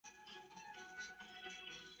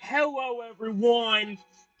Hello everyone,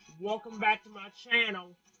 welcome back to my channel,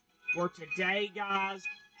 where today guys,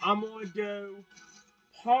 I'm going to do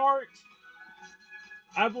part,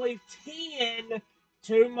 I believe 10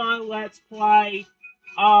 to my Let's Play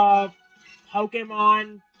of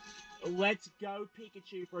Pokemon Let's Go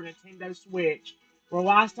Pikachu for Nintendo Switch. Where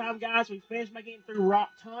last time guys, we finished by getting through Rock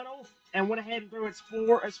Tunnel and went ahead and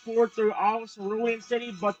explored through all of Cerulan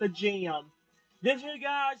City but the gym. This week,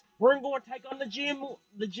 guys, we're going to take on the gym and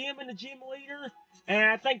the gym leader. And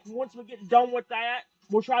I think once we get done with that,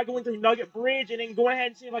 we'll try going through Nugget Bridge and then go ahead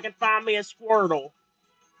and see if I can find me a Squirtle.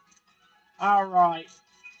 Alright.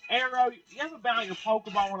 Arrow, you haven't been on your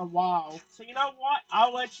Pokeball in a while. So you know what?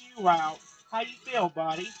 I'll let you out. How you feel,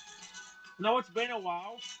 buddy? No, it's been a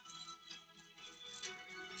while.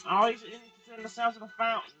 Always interested in the sounds of the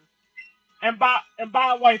fountain. And by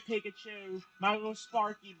the way, Pikachu, my little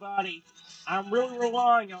Sparky buddy, I'm really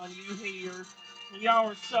relying on you here. Y'all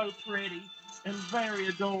are so pretty and very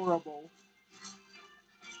adorable.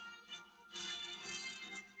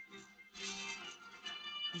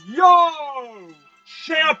 Yo!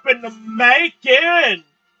 Champ in the making!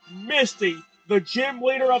 Misty, the gym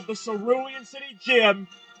leader of the Cerulean City Gym,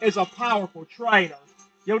 is a powerful trainer.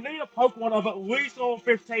 You'll need a Pokemon of at least level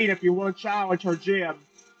 15 if you want to challenge her gym.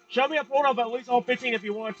 Show me a Pokemon of at least level 15 if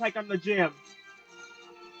you want to take on the gym.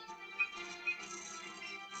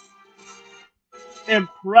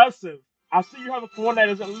 Impressive. I see you have a Pokemon that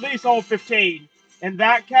is at least level 15. In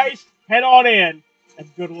that case, head on in,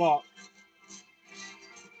 and good luck.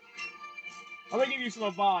 Let me give you some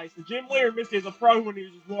advice. The gym leader Misty is a pro when he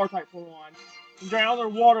uses water-type Pokemon. He can drown their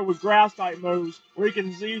water with grass-type moves, or he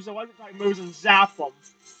can use electric-type moves and zap them.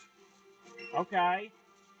 Okay.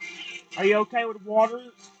 Are you okay with water,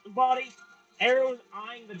 buddy? Arrow is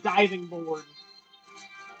eyeing the diving board.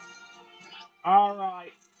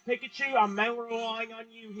 Alright. Pikachu, I'm mainly relying on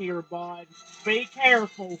you here, bud. Be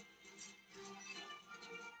careful.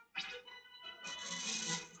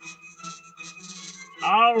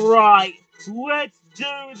 Alright. Let's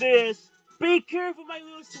do this. Be careful, my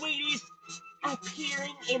little sweeties.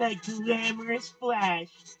 Appearing in a glamorous flash,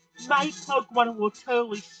 my Pokemon will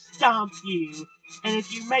totally stomp you. And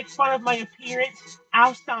if you make fun of my appearance,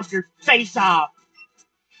 I'll stomp your face off.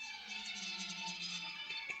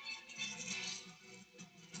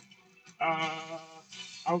 Uh,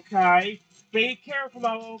 okay. Be careful,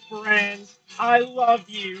 my little friends. I love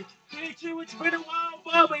you. Pikachu, it's been a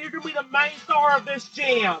while, but you're gonna be the main star of this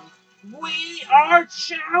gym. We are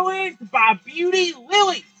challenged by Beauty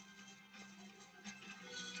Lily.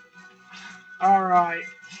 Alright.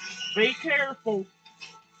 Be careful.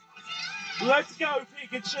 Let's go,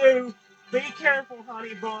 Pikachu. Be careful,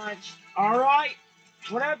 honey bunch. Alright?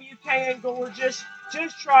 Whenever you can, gorgeous,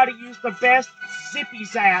 just try to use the best zippy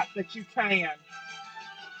zap that you can.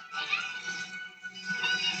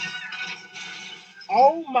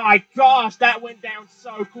 Oh my gosh, that went down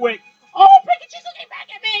so quick. Oh, Pikachu's looking back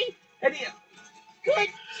at me! And he, good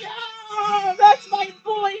job! That's my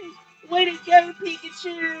boy! Way to go,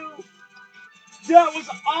 Pikachu! That was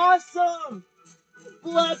awesome!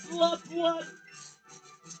 Blood, blood, blood!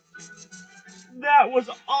 That was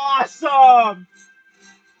awesome!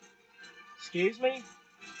 Excuse me?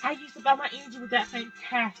 I used about my energy with that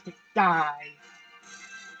fantastic dive.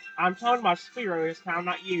 I'm talking about Spiro this time,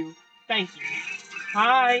 not you. Thank you.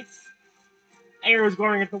 Hi. Arrow's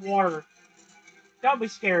glaring at the water. Don't be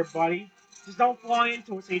scared, buddy. Just don't fly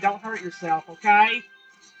into it so you don't hurt yourself, okay?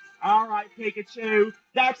 Alright, Pikachu.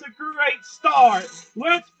 That's a great start.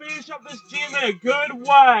 Let's finish up this gym in a good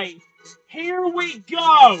way. Here we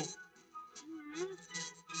go.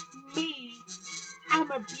 Me,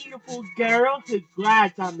 I'm a beautiful girl who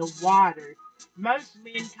glides on the water. Most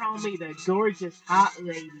men call me the gorgeous hot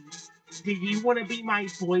lady. Do you want to be my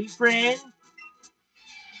boyfriend?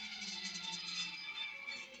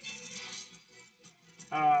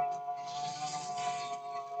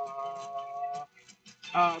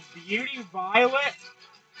 Uh, Beauty Violet?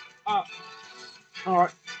 Uh,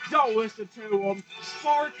 alright, don't listen to him.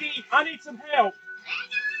 Sparky, I need some help.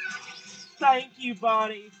 Thank you,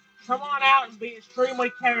 buddy. Come on out and be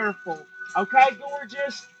extremely careful. Okay,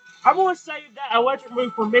 gorgeous? I'm gonna save that electric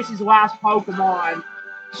move for Missy's last Pokemon.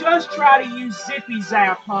 Just try to use Zippy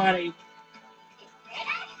Zap, honey.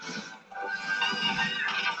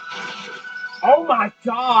 Oh my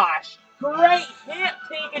gosh! Great hit,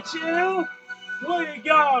 Pikachu! Way to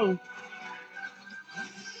go!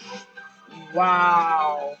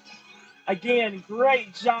 Wow. Again,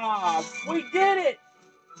 great job. We did it!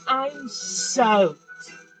 I'm soaked.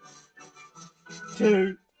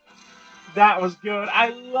 Dude, that was good. I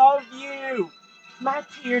love you. My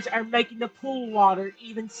tears are making the pool water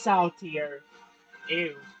even saltier.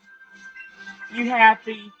 Ew. You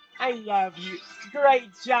happy? I love you.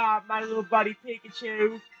 Great job, my little buddy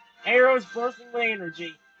Pikachu. Arrow's bursting with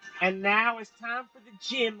energy. And now it's time for the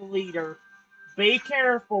gym leader. Be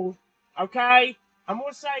careful, okay? I'm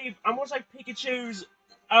gonna say Pikachu's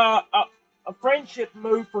uh a, a friendship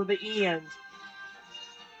move for the end.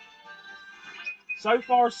 So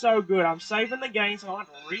far, so good. I'm saving the game, so I don't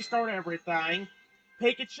have to restart everything.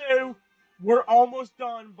 Pikachu, we're almost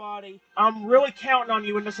done, buddy. I'm really counting on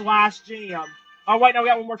you in this last gym. Oh, wait, no, we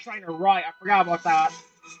got one more trainer. Right, I forgot about that.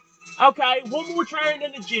 Okay, one more trainer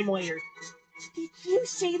in the gym leader. Did you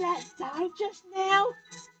see that dive just now?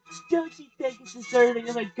 Don't you think it's deserving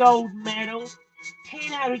of a gold medal?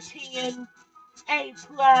 10 out of 10. A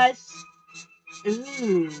plus.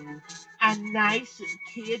 Ooh, a nice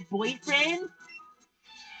kid boyfriend?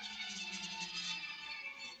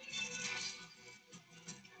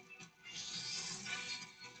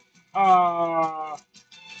 Uh,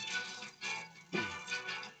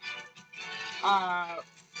 uh,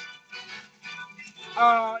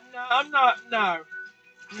 no, I'm not, no,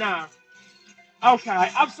 no. Okay,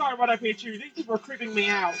 I'm sorry about that picture. These people are creeping me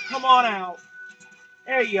out. Come on out.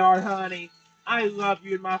 There you are, honey. I love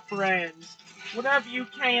you and my friends. Whenever you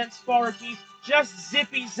can, Sparky, just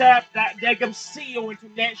zippy zap that daggum seal into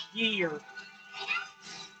next year.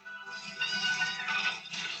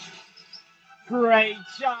 Great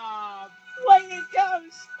job. Way to go,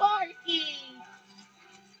 Sparky.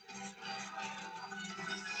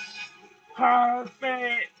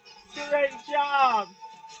 Perfect. Great job.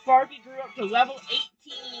 Sparky grew up to level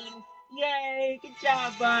 18. Yay, good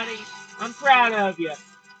job, buddy. I'm proud of you.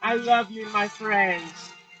 I love you and my friends.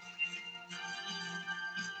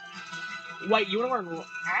 Wait, you want to learn?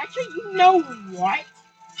 Actually, you know what?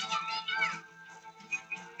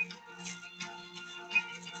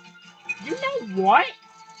 You know what?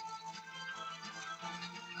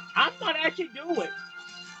 I'm not actually doing it.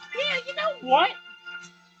 Yeah, you know what?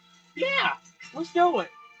 Yeah, let's do it.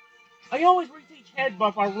 I always reteach head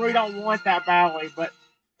buff. I really don't want that badly, but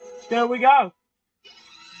there we go.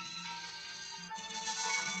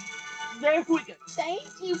 There we go. Thank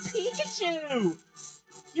you, Pikachu.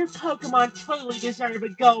 Your Pokemon totally deserve a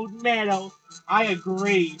gold medal. I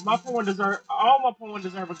agree. All my Pokemon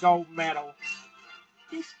deserve a gold medal.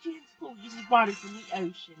 This gym pool uses water from the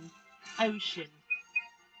ocean. Ocean.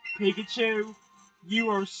 Pikachu, you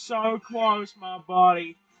are so close, my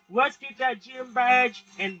buddy. Let's get that gym badge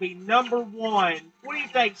and be number 1. What do you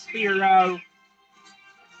think, Spearow?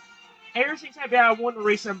 Ever since I won the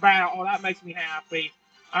recent battle, oh, that makes me happy.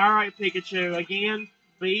 Alright, Pikachu, again,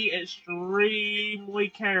 be extremely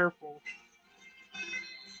careful.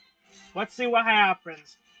 Let's see what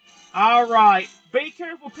happens. Alright, be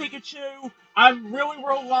careful, Pikachu. I'm really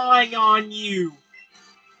relying on you.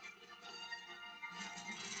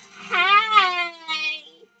 Hi!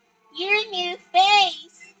 Your new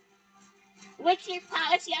face! What's your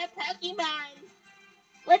policy on Pokemon?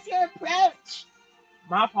 What's your approach?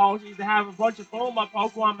 My policy is to have a bunch of fun with my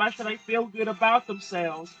Pokemon, make sure they feel good about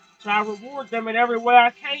themselves. So I reward them in every way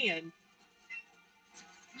I can.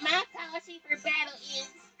 My policy for battle is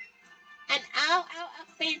an all-out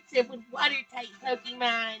offensive with water-type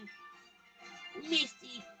Pokemon.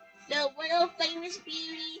 Misty, the world-famous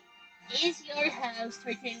beauty, is your host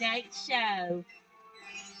for tonight's show.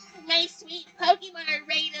 My sweet Pokemon are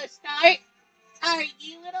ready to start. Are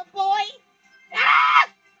you, little boy? Ah!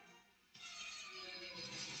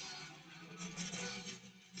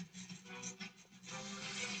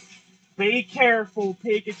 Be careful,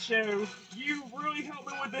 Pikachu. You really helped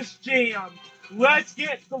me with this gym. Let's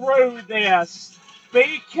get through this.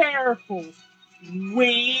 Be careful.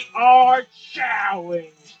 We are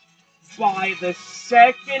challenged by the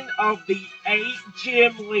second of the 8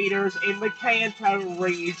 gym leaders in the Kanto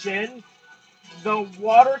region, the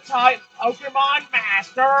water-type Pokemon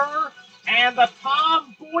Master, and the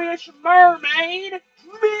tomboyish mermaid,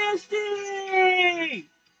 Misty!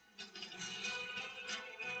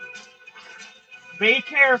 Be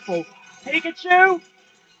careful. Pikachu,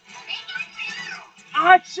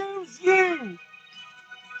 I choose you!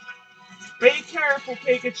 Be careful,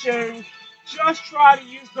 Pikachu. Just try to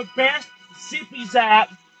use the best Zippy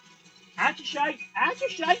Zap. Actually,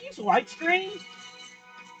 should I use Light Screen?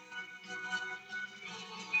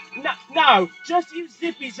 No, no, just use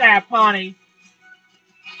Zippy Zap, honey.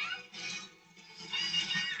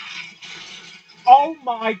 Oh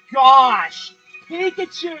my gosh!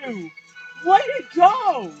 Pikachu! Way to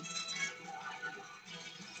go!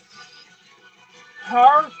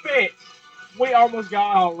 Perfect! We almost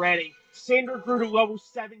got it already. Cinder grew to level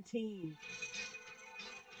 17.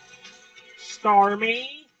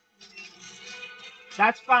 Starmie.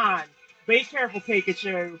 That's fine. Be careful,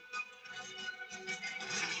 Pikachu.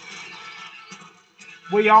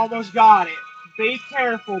 We almost got it. Be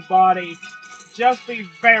careful, buddy. Just be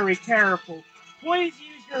very careful. Please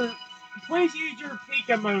please use your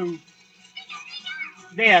Pika move.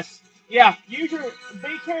 This. Yeah, be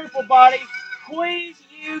careful, buddy. Please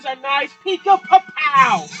use a nice Pika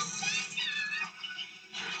Pow.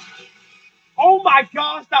 Oh my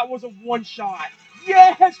gosh, that was a one shot.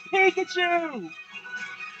 Yes, Pikachu.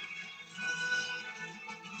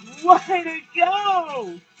 Way to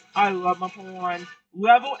go. I love my pawn.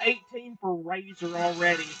 Level 18 for Razor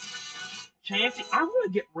already. Chansey, I want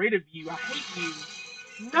to get rid of you. I hate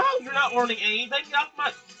you. No, you're not learning anything. Get off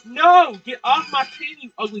my... No! Get off my team,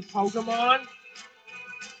 you ugly Pokemon.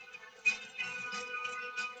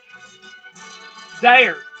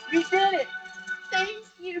 There. You did it. Thank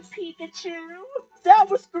you, Pikachu. That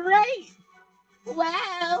was great.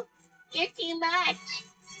 Wow, you're too much.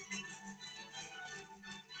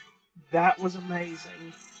 That was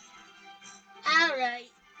amazing.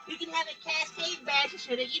 Alright, you can have a Cascade badge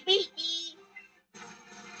should you beat me.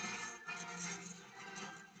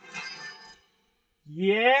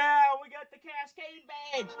 Yeah, we got the Cascade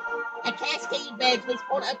badge. A Cascade badge makes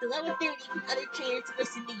one up to level 30 from other trainers to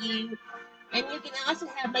listen to you. And you can also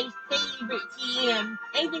have my favorite TM.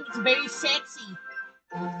 I think it's very sexy.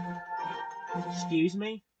 Excuse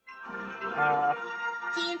me?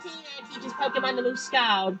 TM teaches Pokemon to move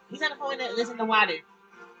Scald. He's not a one that lives in the water.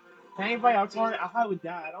 Can anybody else learn it? I highly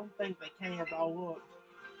doubt. I don't think they can, but I'll look.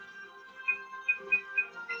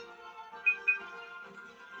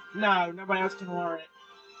 No, nobody else can learn it.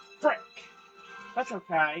 Frick. That's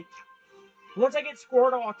okay. Once I get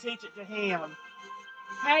Squirtle, I'll teach it to him.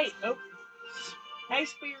 Hey, oh. Hey,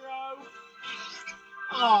 Spearow.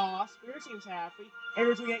 Aw, Spear seems happy.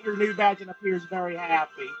 Every time you get your new badge and appears very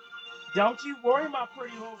happy. Don't you worry, my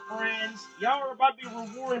pretty little friends. Y'all are about to be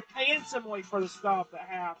rewarded handsomely for the stuff that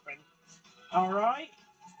happened. Alright?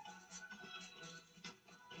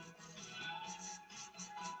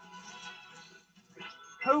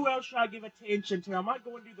 Who else should I give attention to? I might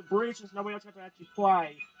go and do the bridge since nobody else has to actually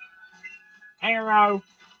play. Arrow,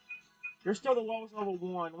 you're still the lowest level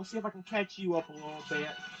 1. Let's see if I can catch you up a little bit.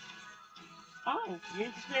 Oh, you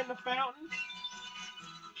interested in the fountain?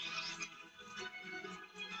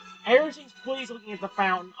 Everything's pleased looking at the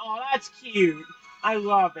fountain. Oh, that's cute. I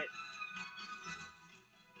love it.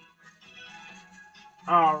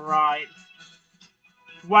 Alright.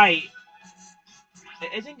 Wait.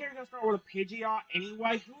 Isn't Gary gonna start with a Pidgeot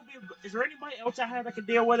anyway? Is there anybody else I have that can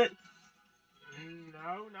deal with it?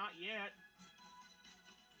 No, not yet.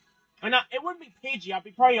 And it wouldn't be Pidgey. I'd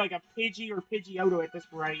be probably like a Pidgey or Pidgeotto at this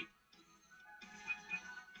rate.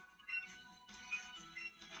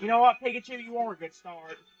 You know what, Pikachu? You are a good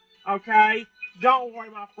start. Okay? Don't worry,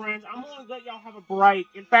 my friends. I'm gonna let y'all have a break.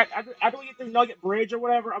 In fact, after we get through Nugget Bridge or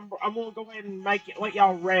whatever, I'm gonna go ahead and let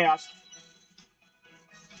y'all rest.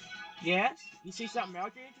 Yes? You see something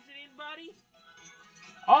else you're interested in, buddy?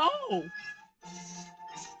 Oh!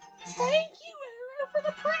 Thank you, Arrow, for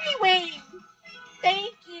the pretty wing.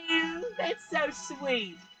 Thank you. That's so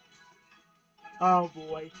sweet. Oh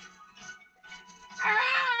boy.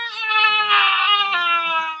 Ah!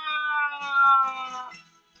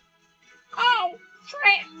 Oh,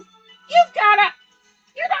 Trenton,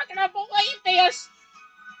 you're not gonna believe this.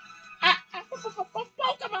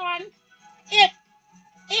 Pokemon, it,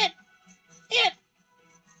 it.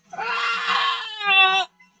 Ah!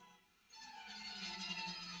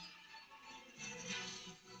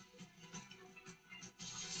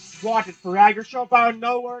 What, did Fragger show up out of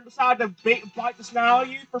nowhere and decide to bite the smile out of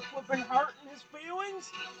you for flipping hurting his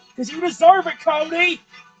feelings? Because you deserve it, Cody!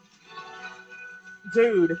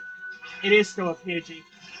 Dude, it is still a Pidgey.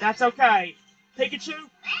 That's okay. Pikachu,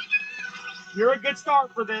 you're a good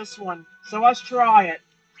start for this one, so let's try it.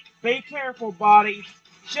 Be careful, buddy.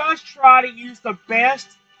 Just try to use the best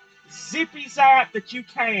Zippy Zap that you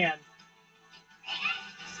can.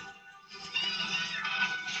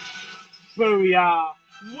 Booyah!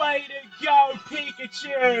 Way to go,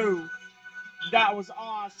 Pikachu! That was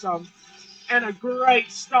awesome. And a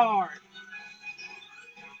great start.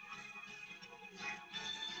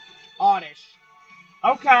 Oddish.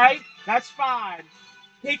 Okay, that's fine.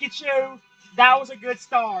 Pikachu, that was a good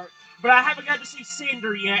start. But I haven't got to see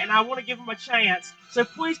Cinder yet, and I want to give him a chance. So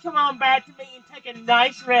please come on back to me and take a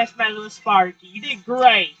nice rest, my little Sparky. You did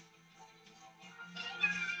great.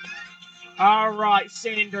 Alright,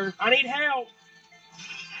 Cinder. I need help.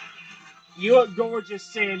 You look gorgeous,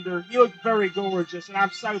 Cinder. You look very gorgeous, and I'm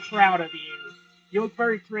so proud of you. You look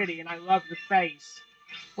very pretty, and I love your face.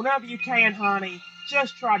 Whenever you can, honey,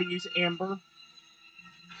 just try to use Ember.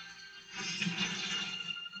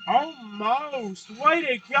 Almost. Way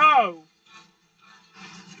to go.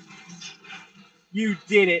 You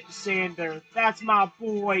did it, Sander. That's my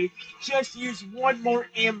boy. Just use one more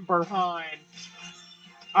Ember, hon.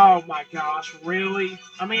 Oh my gosh, really?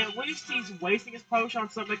 I mean, at least he's wasting his potion on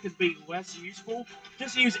something that could be less useful.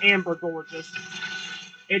 Just use Amber, gorgeous.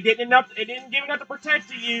 It didn't give enough to protect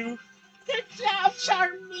you. Good job,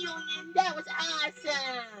 Charmeleon. That was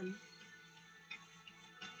awesome.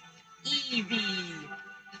 Eevee.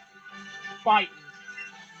 Fighting.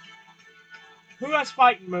 Who has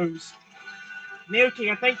fighting moves? Milky,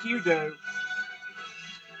 I think you do.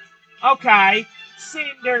 Okay.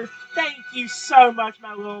 Cinder, thank you so much,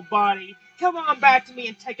 my little buddy. Come on back to me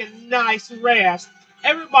and take a nice rest.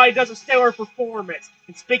 Everybody does a stellar performance.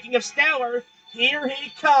 And speaking of stellar, here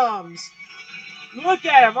he comes. Look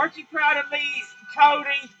at him. Aren't you proud of me,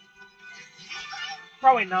 Cody?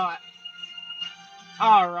 Probably not.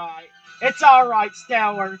 Alright. It's alright,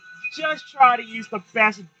 Stellar. Just try to use the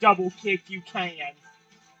best double kick you can.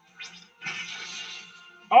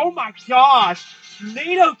 Oh my gosh!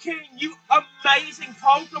 Nidoking, you amazing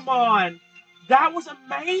Pokemon! That was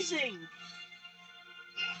amazing!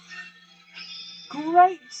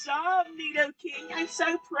 Great job, Nidoking! I'm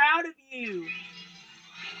so proud of you!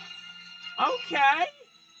 Okay.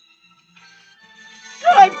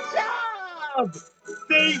 Good job!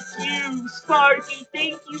 Thank you, Sparky.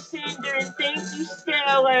 Thank you, Cinder. And thank you,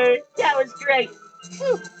 Stellar. That was great.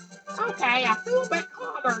 Whew. Okay, I feel a bit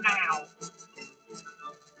calmer now.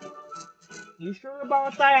 You sure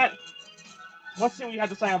about that? Let's see what you have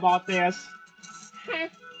to say about this.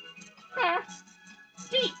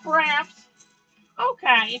 Deep breaths.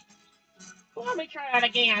 Okay. Well, let me try that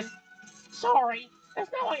again. Sorry. There's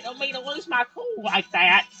no way for me to lose my cool like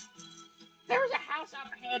that. There's a house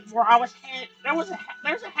up ahead where I was headed.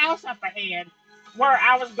 There's a house up ahead where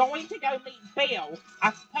I was going to go meet Bill,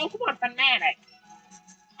 a Pokemon fanatic.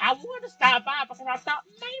 I wanted to stop by because I thought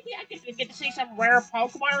maybe I could get to see some rare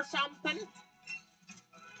Pokemon or something.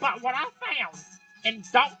 But what I found, and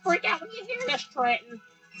don't freak out when you hear this, Trenton,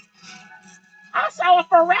 I saw a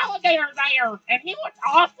Feraligatr there, and he looked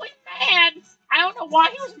awfully mad. I don't know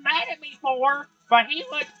what he was mad at me for, but he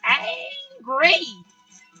looked angry.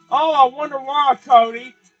 Oh, I wonder why,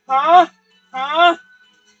 Cody. Huh? Huh?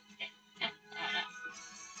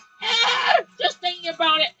 Just thinking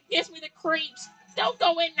about it gives me the creeps. Don't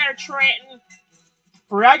go in there, Trenton.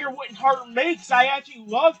 Fragger wouldn't hurt me because I actually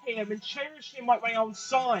love him and cherish him like my own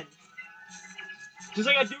son. Just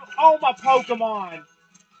like I do all my Pokemon.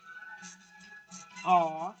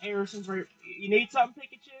 Aw, Harrison's right. You need something,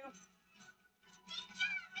 Pikachu?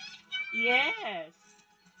 Yes.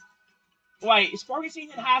 Wait, Sparky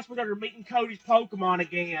seems in hospital after meeting Cody's Pokemon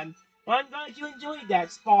again. Well, I'm glad you enjoyed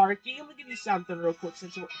that, Sparky. Let me give you something real quick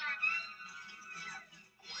since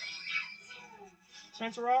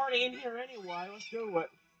we're already in here anyway. Let's do it.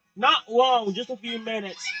 Not long, just a few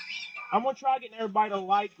minutes. I'm gonna try getting everybody to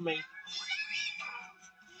like me.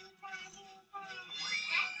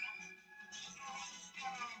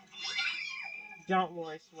 Don't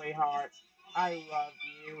worry, sweetheart. I love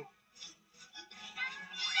you.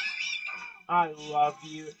 I love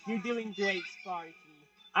you. You're doing great, Sparky.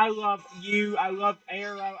 I love you. I love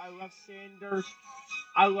Arrow. I love Cinder.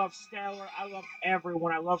 I love Stellar. I love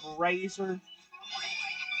everyone. I love Razor.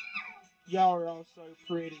 Y'all are all so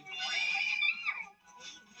pretty.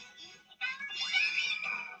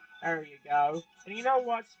 There you go. And you know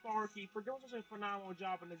what, Sparky? For doing such a phenomenal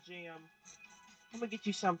job in the gym, I'm gonna get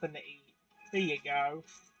you something to eat. There you go.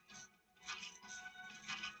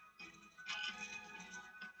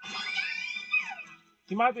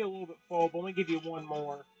 You might be a little bit full, but let me give you one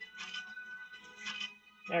more.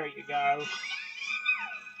 There you go.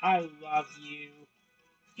 I love you.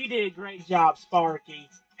 You did a great job, Sparky.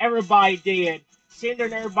 Everybody did. Cinder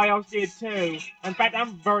and everybody else did too. In fact,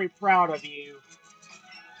 I'm very proud of you.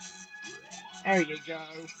 There you go.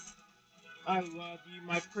 I love you,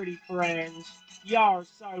 my pretty friends. Y'all are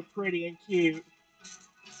so pretty and cute.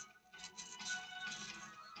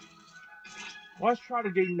 Let's try to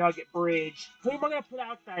do Nugget Bridge. Who am I going to put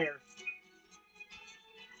out there?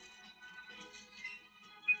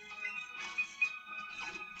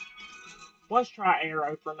 Let's try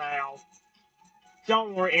Arrow for now.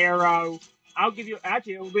 Don't worry, Arrow. I'll give you...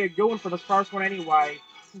 Actually, it will be a good one for the first one anyway,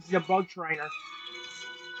 since he's a bug trainer.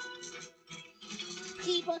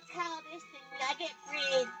 People call this the Nugget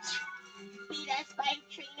Bridge. Beat us 5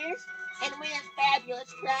 trainers and win a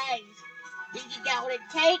fabulous prize. Think you got what it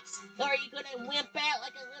takes, or are you gonna wimp out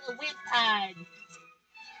like a little wimp pod?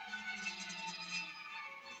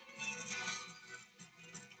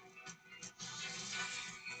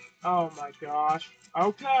 Oh my gosh.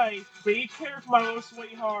 Okay, be careful, my little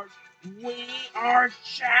sweethearts. We are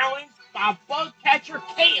challenged by Bug Catcher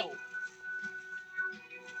Kale.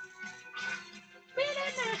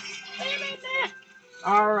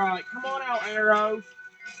 Alright, come on out, Arrow.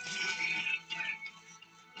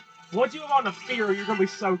 Once you have on the fear, you're gonna be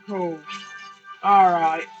so cool.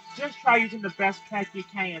 Alright, just try using the best peck you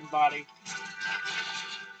can, buddy.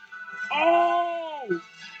 Oh!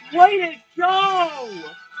 Way to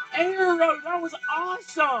go! Arrow, that was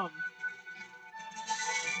awesome!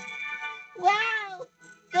 Wow!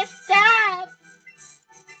 Good stuff!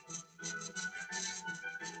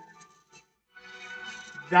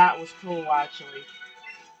 That was cool, actually.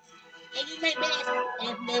 I did my best. I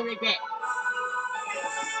have no regrets.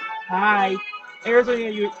 Hi.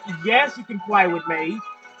 Arizona, yes, you can play with me.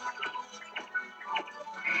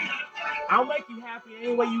 I'll make you happy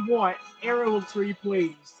any way you want. Arrow looks pretty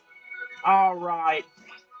pleased. Alright.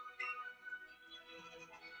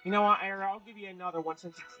 You know what, Arrow? I'll give you another one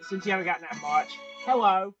since you haven't gotten that much.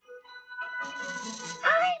 Hello.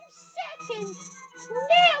 I'm second.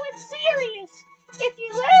 Now it's serious. If you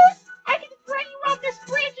lose, I can throw you off this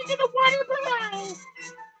bridge into the water below.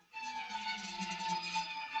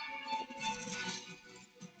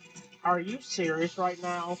 Are you serious right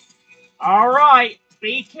now? Alright.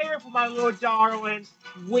 Be careful, my little darlings.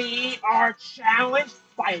 We are challenged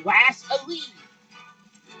by Last Elite.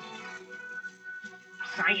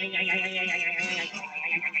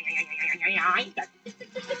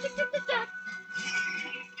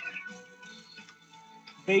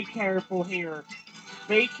 Be careful here.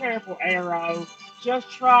 Be careful, Arrow. Just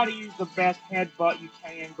try to use the best headbutt you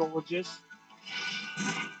can, gorgeous.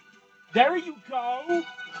 There you go.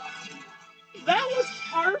 That was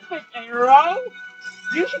perfect, Arrow.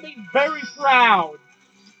 You should be very proud.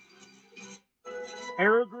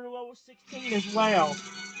 Arrow grew level 16 as well.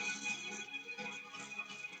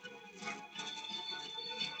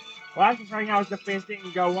 Well, that's concerning how his defense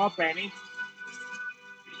didn't go up any.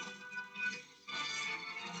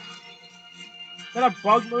 Is that a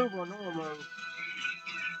bug move or a normal move?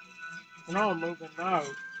 A normal move, then no.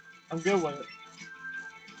 I'm good with it.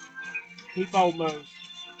 Keep old moves.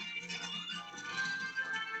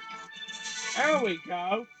 There we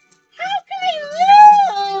go. How can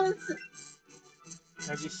I lose?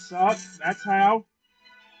 Because you suck. That's how.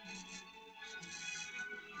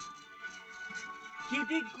 You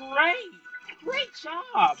did great. Great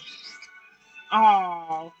job.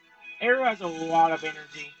 Oh, Arrow has a lot of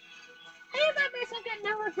energy. I am at myself got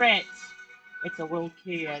no regrets. It's a little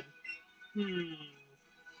kid.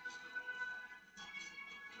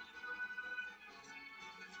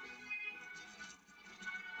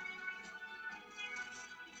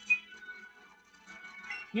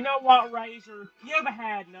 You know what, Razor? You haven't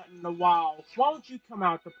had nothing in a while. Why don't you come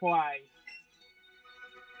out to play?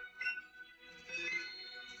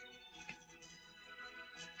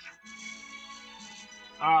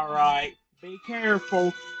 Alright. Be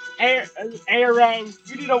careful. Arrow,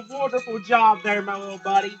 you did a wonderful job there, my little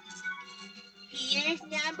buddy. Here's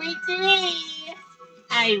number 3.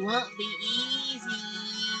 I won't be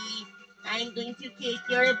easy. I'm going to kick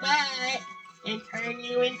your butt and turn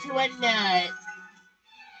you into a nut.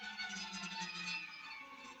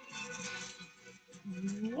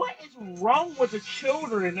 What is wrong with the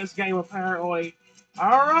children in this game, apparently?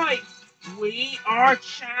 Alright. We are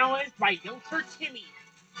challenged by youngster Timmy.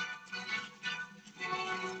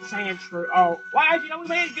 Saying true. Oh, wow, you know, we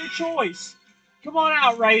made a good choice. Come on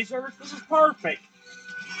out, Razor. This is perfect.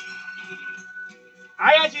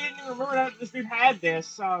 I actually didn't even remember that this dude had this,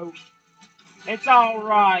 so it's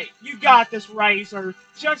alright. You got this, Razor.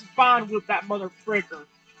 Just fine with that mother fricker.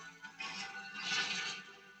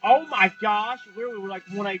 Oh my gosh, really, we're like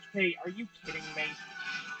 1 HP. Are you kidding me?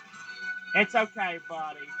 It's okay,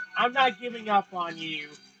 buddy. I'm not giving up on you.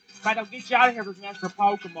 But I'll get you out of here with an extra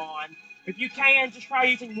Pokemon. If you can, just try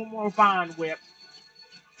using one more Vine Whip.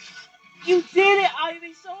 You did it,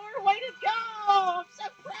 Ivysaur! Way to go! I'm so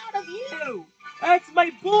proud of you! That's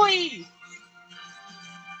my boy!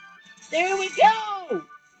 There we go!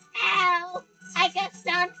 Ow! I got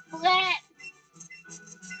stunned flat.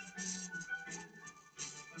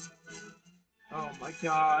 Oh my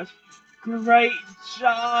gosh. Great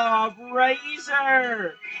job,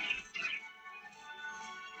 Razor!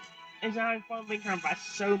 It's having fun being surrounded by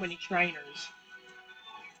so many trainers.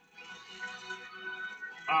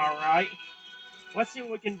 Alright. Let's see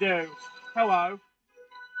what we can do. Hello.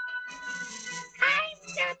 I'm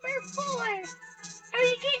number 4. Are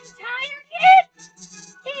you getting tired yet?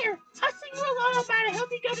 Here, I'll sing you a lullaby to help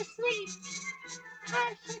you go to sleep.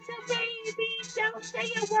 Hush, little baby, don't say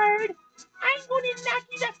a word. I'm gonna knock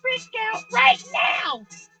you the frick out right now!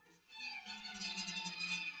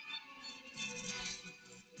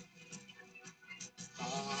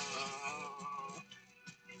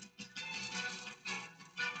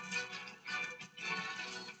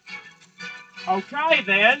 Okay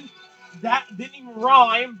then. That didn't even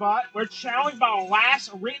rhyme, but we're challenged by a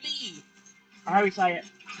last really. How do we say it?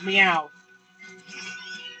 Meow.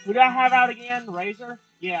 Who did I have out again? Razor?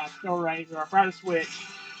 Yeah, still Razor. I forgot to switch.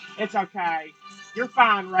 It's okay. You're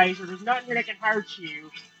fine, Razor. There's nothing here that can hurt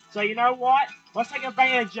you. So you know what? Let's take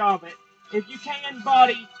advantage of it. If you can,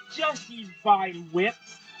 buddy, just use Vine Whip.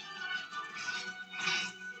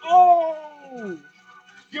 Oh!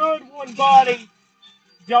 Good one, buddy.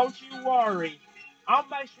 Don't you worry. I'll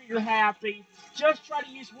make sure you're happy. Just try to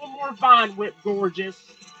use one more Vine Whip, gorgeous.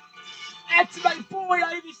 That's my boy,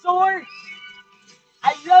 Ivysaur!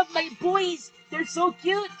 I love my boys! They're so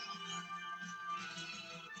cute!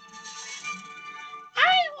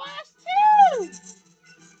 I lost too!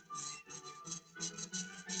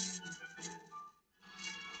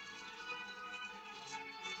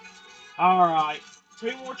 Alright.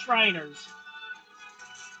 Two more trainers.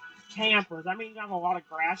 Campers. I mean, you have a lot of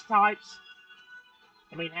grass types.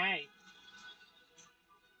 I mean, hey.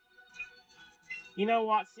 You know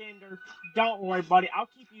what, Cinder? Don't worry, buddy. I'll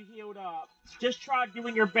keep you healed up. Just try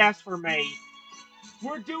doing your best for me.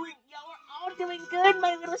 We're all doing good,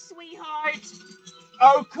 my little sweetheart!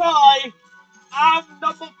 Okay, I'm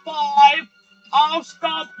number 5. I'll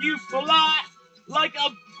stomp you flat like a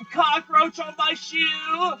cockroach on my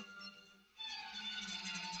shoe.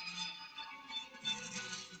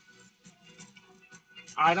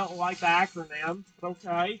 I don't like the acronym, but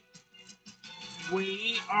okay.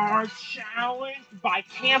 We are challenged by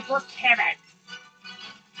Camper Kevin.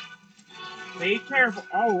 Be careful.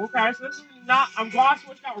 Oh, okay, so this is not. I'm glad I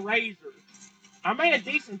switched out Razor. I made a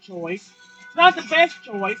decent choice. It's not the best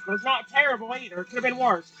choice, but it's not terrible either. It could have been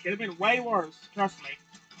worse. It could have been way worse. Trust me.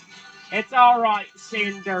 It's alright,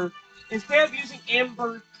 Cinder. Instead of using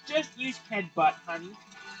Ember, just use Headbutt, honey.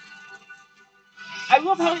 I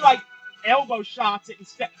love how he, like, elbow shots it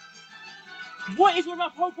instead. What is with my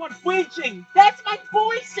Pokemon flinching? That's my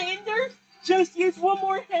boy, Cinder! Just use one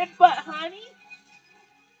more headbutt, honey!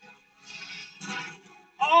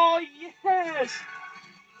 Oh, yes!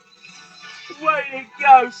 Way to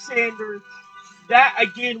go, Cinder. That,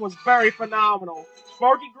 again, was very phenomenal.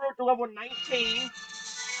 Sparky grew up to level 19.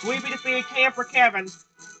 We defeated Camper Kevin.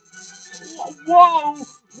 Whoa!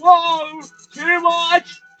 Whoa! Too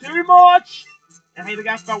much! Too much! I hate the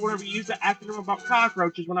guy about whenever you use the acronym about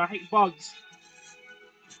cockroaches when I hate bugs.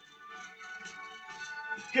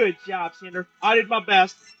 Good job, Cinder. I did my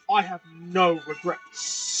best. I have no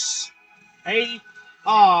regrets. Hey,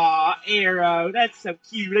 Arrow, that's so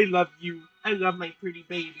cute. I love you. I love my pretty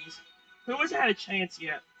babies. Who hasn't had a chance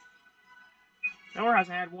yet? Stellar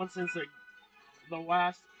hasn't had one since the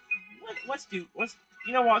last. Let's. You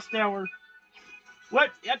know what, Stellar?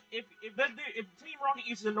 If Team Rocket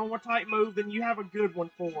uses a normal type move, then you have a good one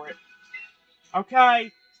for it.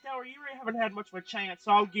 Okay, Stellar, you really haven't had much of a chance,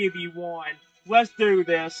 so I'll give you one. Let's do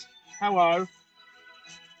this. Hello.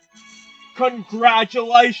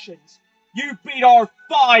 Congratulations! You beat our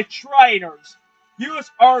 5 trainers! You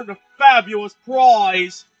just earned a fabulous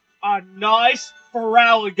prize! A nice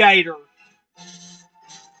Feraligatr!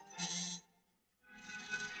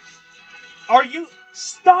 Are you...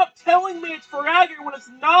 Stop telling me it's Feraligatr when it's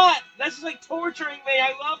not! That's just like torturing me!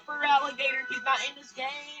 I love Feraligatr, he's not in this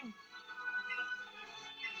game!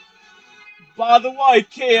 By the way,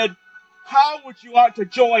 kid, how would you like to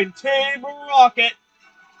join Team Rocket?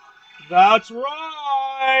 That's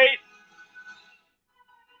right!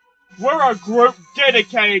 We're a group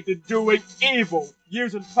dedicated to doing evil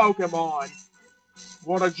using Pokemon.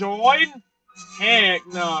 Wanna join? Heck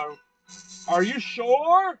no. Are you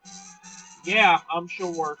sure? Yeah, I'm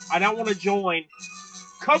sure. I don't want to join.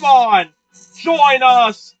 Come on! Join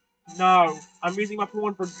us! No, I'm using my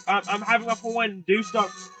point for. I'm having my point do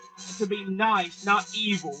stuff to be nice, not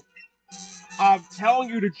evil. I'm telling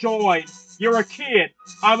you to join. You're a kid.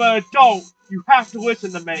 I'm an adult. You have to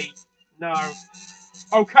listen to me. No.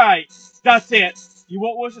 Okay, that's it. You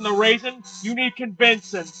won't listen to reason? You need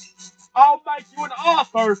convincing. I'll make you an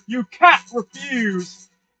offer you can't refuse.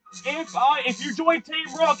 If you join Team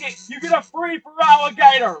Rocket, you get a free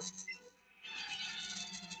Feraligatr.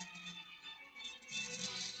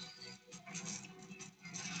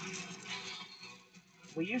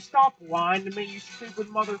 Will you stop lying to me, you stupid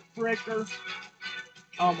mother fricker?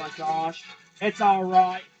 Oh my gosh. It's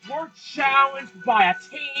alright. We're challenged by a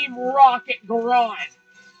Team Rocket grunt.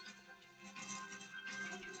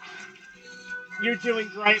 You're doing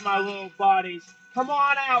great, my little buddies. Come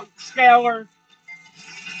on out, Stellar.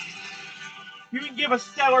 You can give a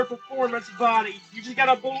stellar performance, buddy. You just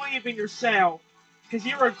gotta believe in yourself. Because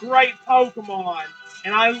you're a great Pokemon.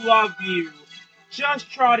 And I love you. Just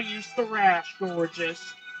try to use Thrash,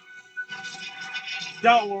 gorgeous.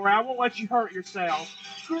 Don't worry, I won't let you hurt yourself.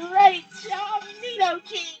 Great job,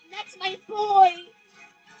 Nidoking! That's my boy!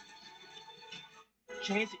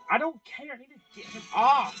 Chansey, I don't care. I need to get him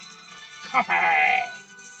off. Copy!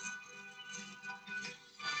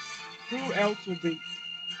 Who else would be?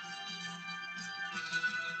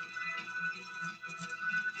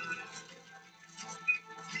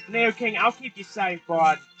 Neo King, I'll keep you safe,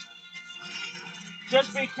 bud.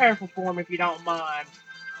 Just be careful for me if you don't mind.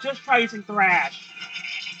 Just try using Thrash.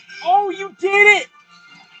 Oh, you did it!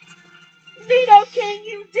 Nidoking,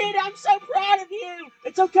 you did it! I'm so proud of you!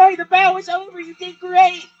 It's okay, the battle is over. You did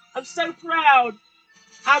great. I'm so proud.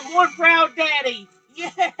 I'm one proud daddy.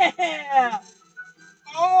 Yeah!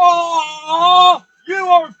 Oh, you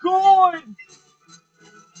are gone!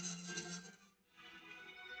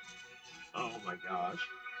 Oh my gosh.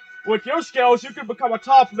 With your skills, you could become a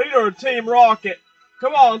top leader of Team Rocket.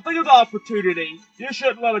 Come on, think of the opportunity. You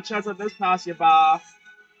shouldn't let a chance like this pass you by.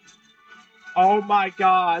 Oh my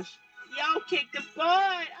gosh. Y'all kicked the butt!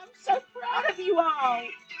 I'm so proud of you all!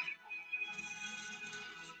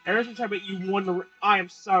 Ever since I bet you won the... I am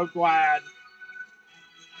so glad.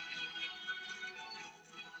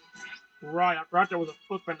 Right, I forgot there was a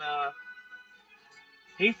flippin',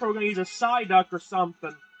 he's probably gonna use a Psyduck or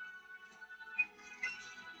something.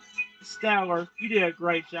 Stellar, you did a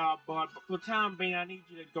great job, bud. But for the time being, I need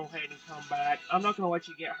you to go ahead and come back. I'm not gonna let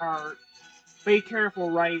you get hurt. Be careful,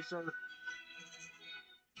 Razor.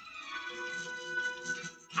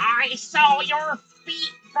 I saw your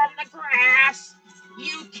feet from the grass!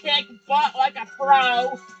 You kick butt like a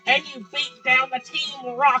pro, and you beat down the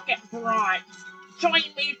Team Rocket front! Join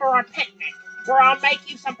me for a picnic, where I'll make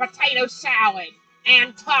you some potato salad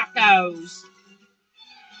and tacos!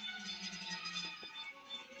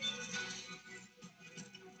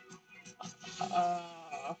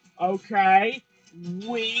 Okay.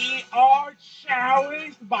 We are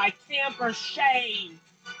challenged by Camper Shane.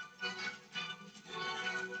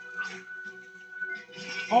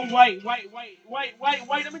 Oh, wait.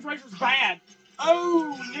 That means Razor's bad.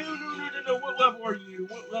 Oh, no. What level are you?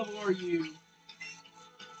 What level are you?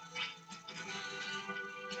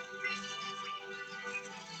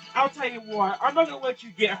 I'll tell you what, I'm not gonna let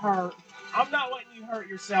you get hurt. I'm not letting you hurt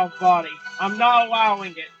yourself, buddy. I'm not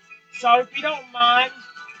allowing it. So if you don't mind,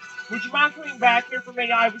 would you mind coming back here for me,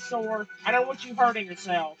 Ivysaur? I don't want you hurting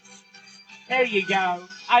yourself. There you go.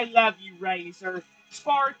 I love you, Razor.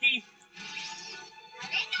 Sparky,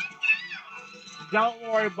 don't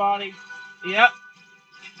worry, buddy. Yep.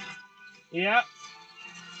 That's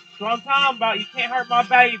what I'm talking about. You can't hurt my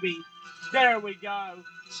baby. There we go.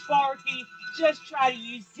 Sparky, just try to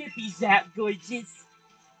use Zippy Zap, gorgeous.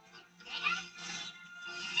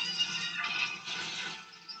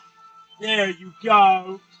 There you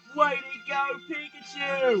go. Way to go,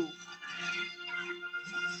 Pikachu.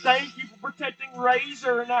 Thank you for protecting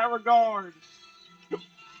Razor in that regard.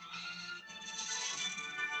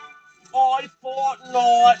 I thought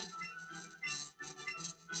not.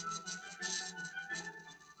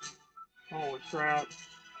 Holy crap.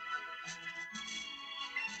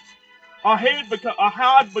 I hid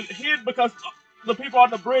because the people on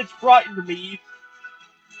the bridge frightened me.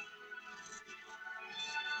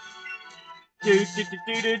 Do.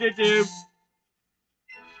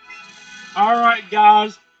 Alright,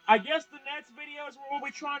 guys. I guess the next video is where we'll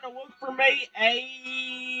be trying to look for me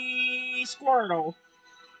a Squirtle.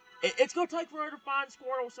 It's gonna take forever to find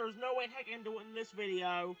Squirtle, so there's no way heck I can do it in this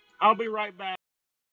video. I'll be right back.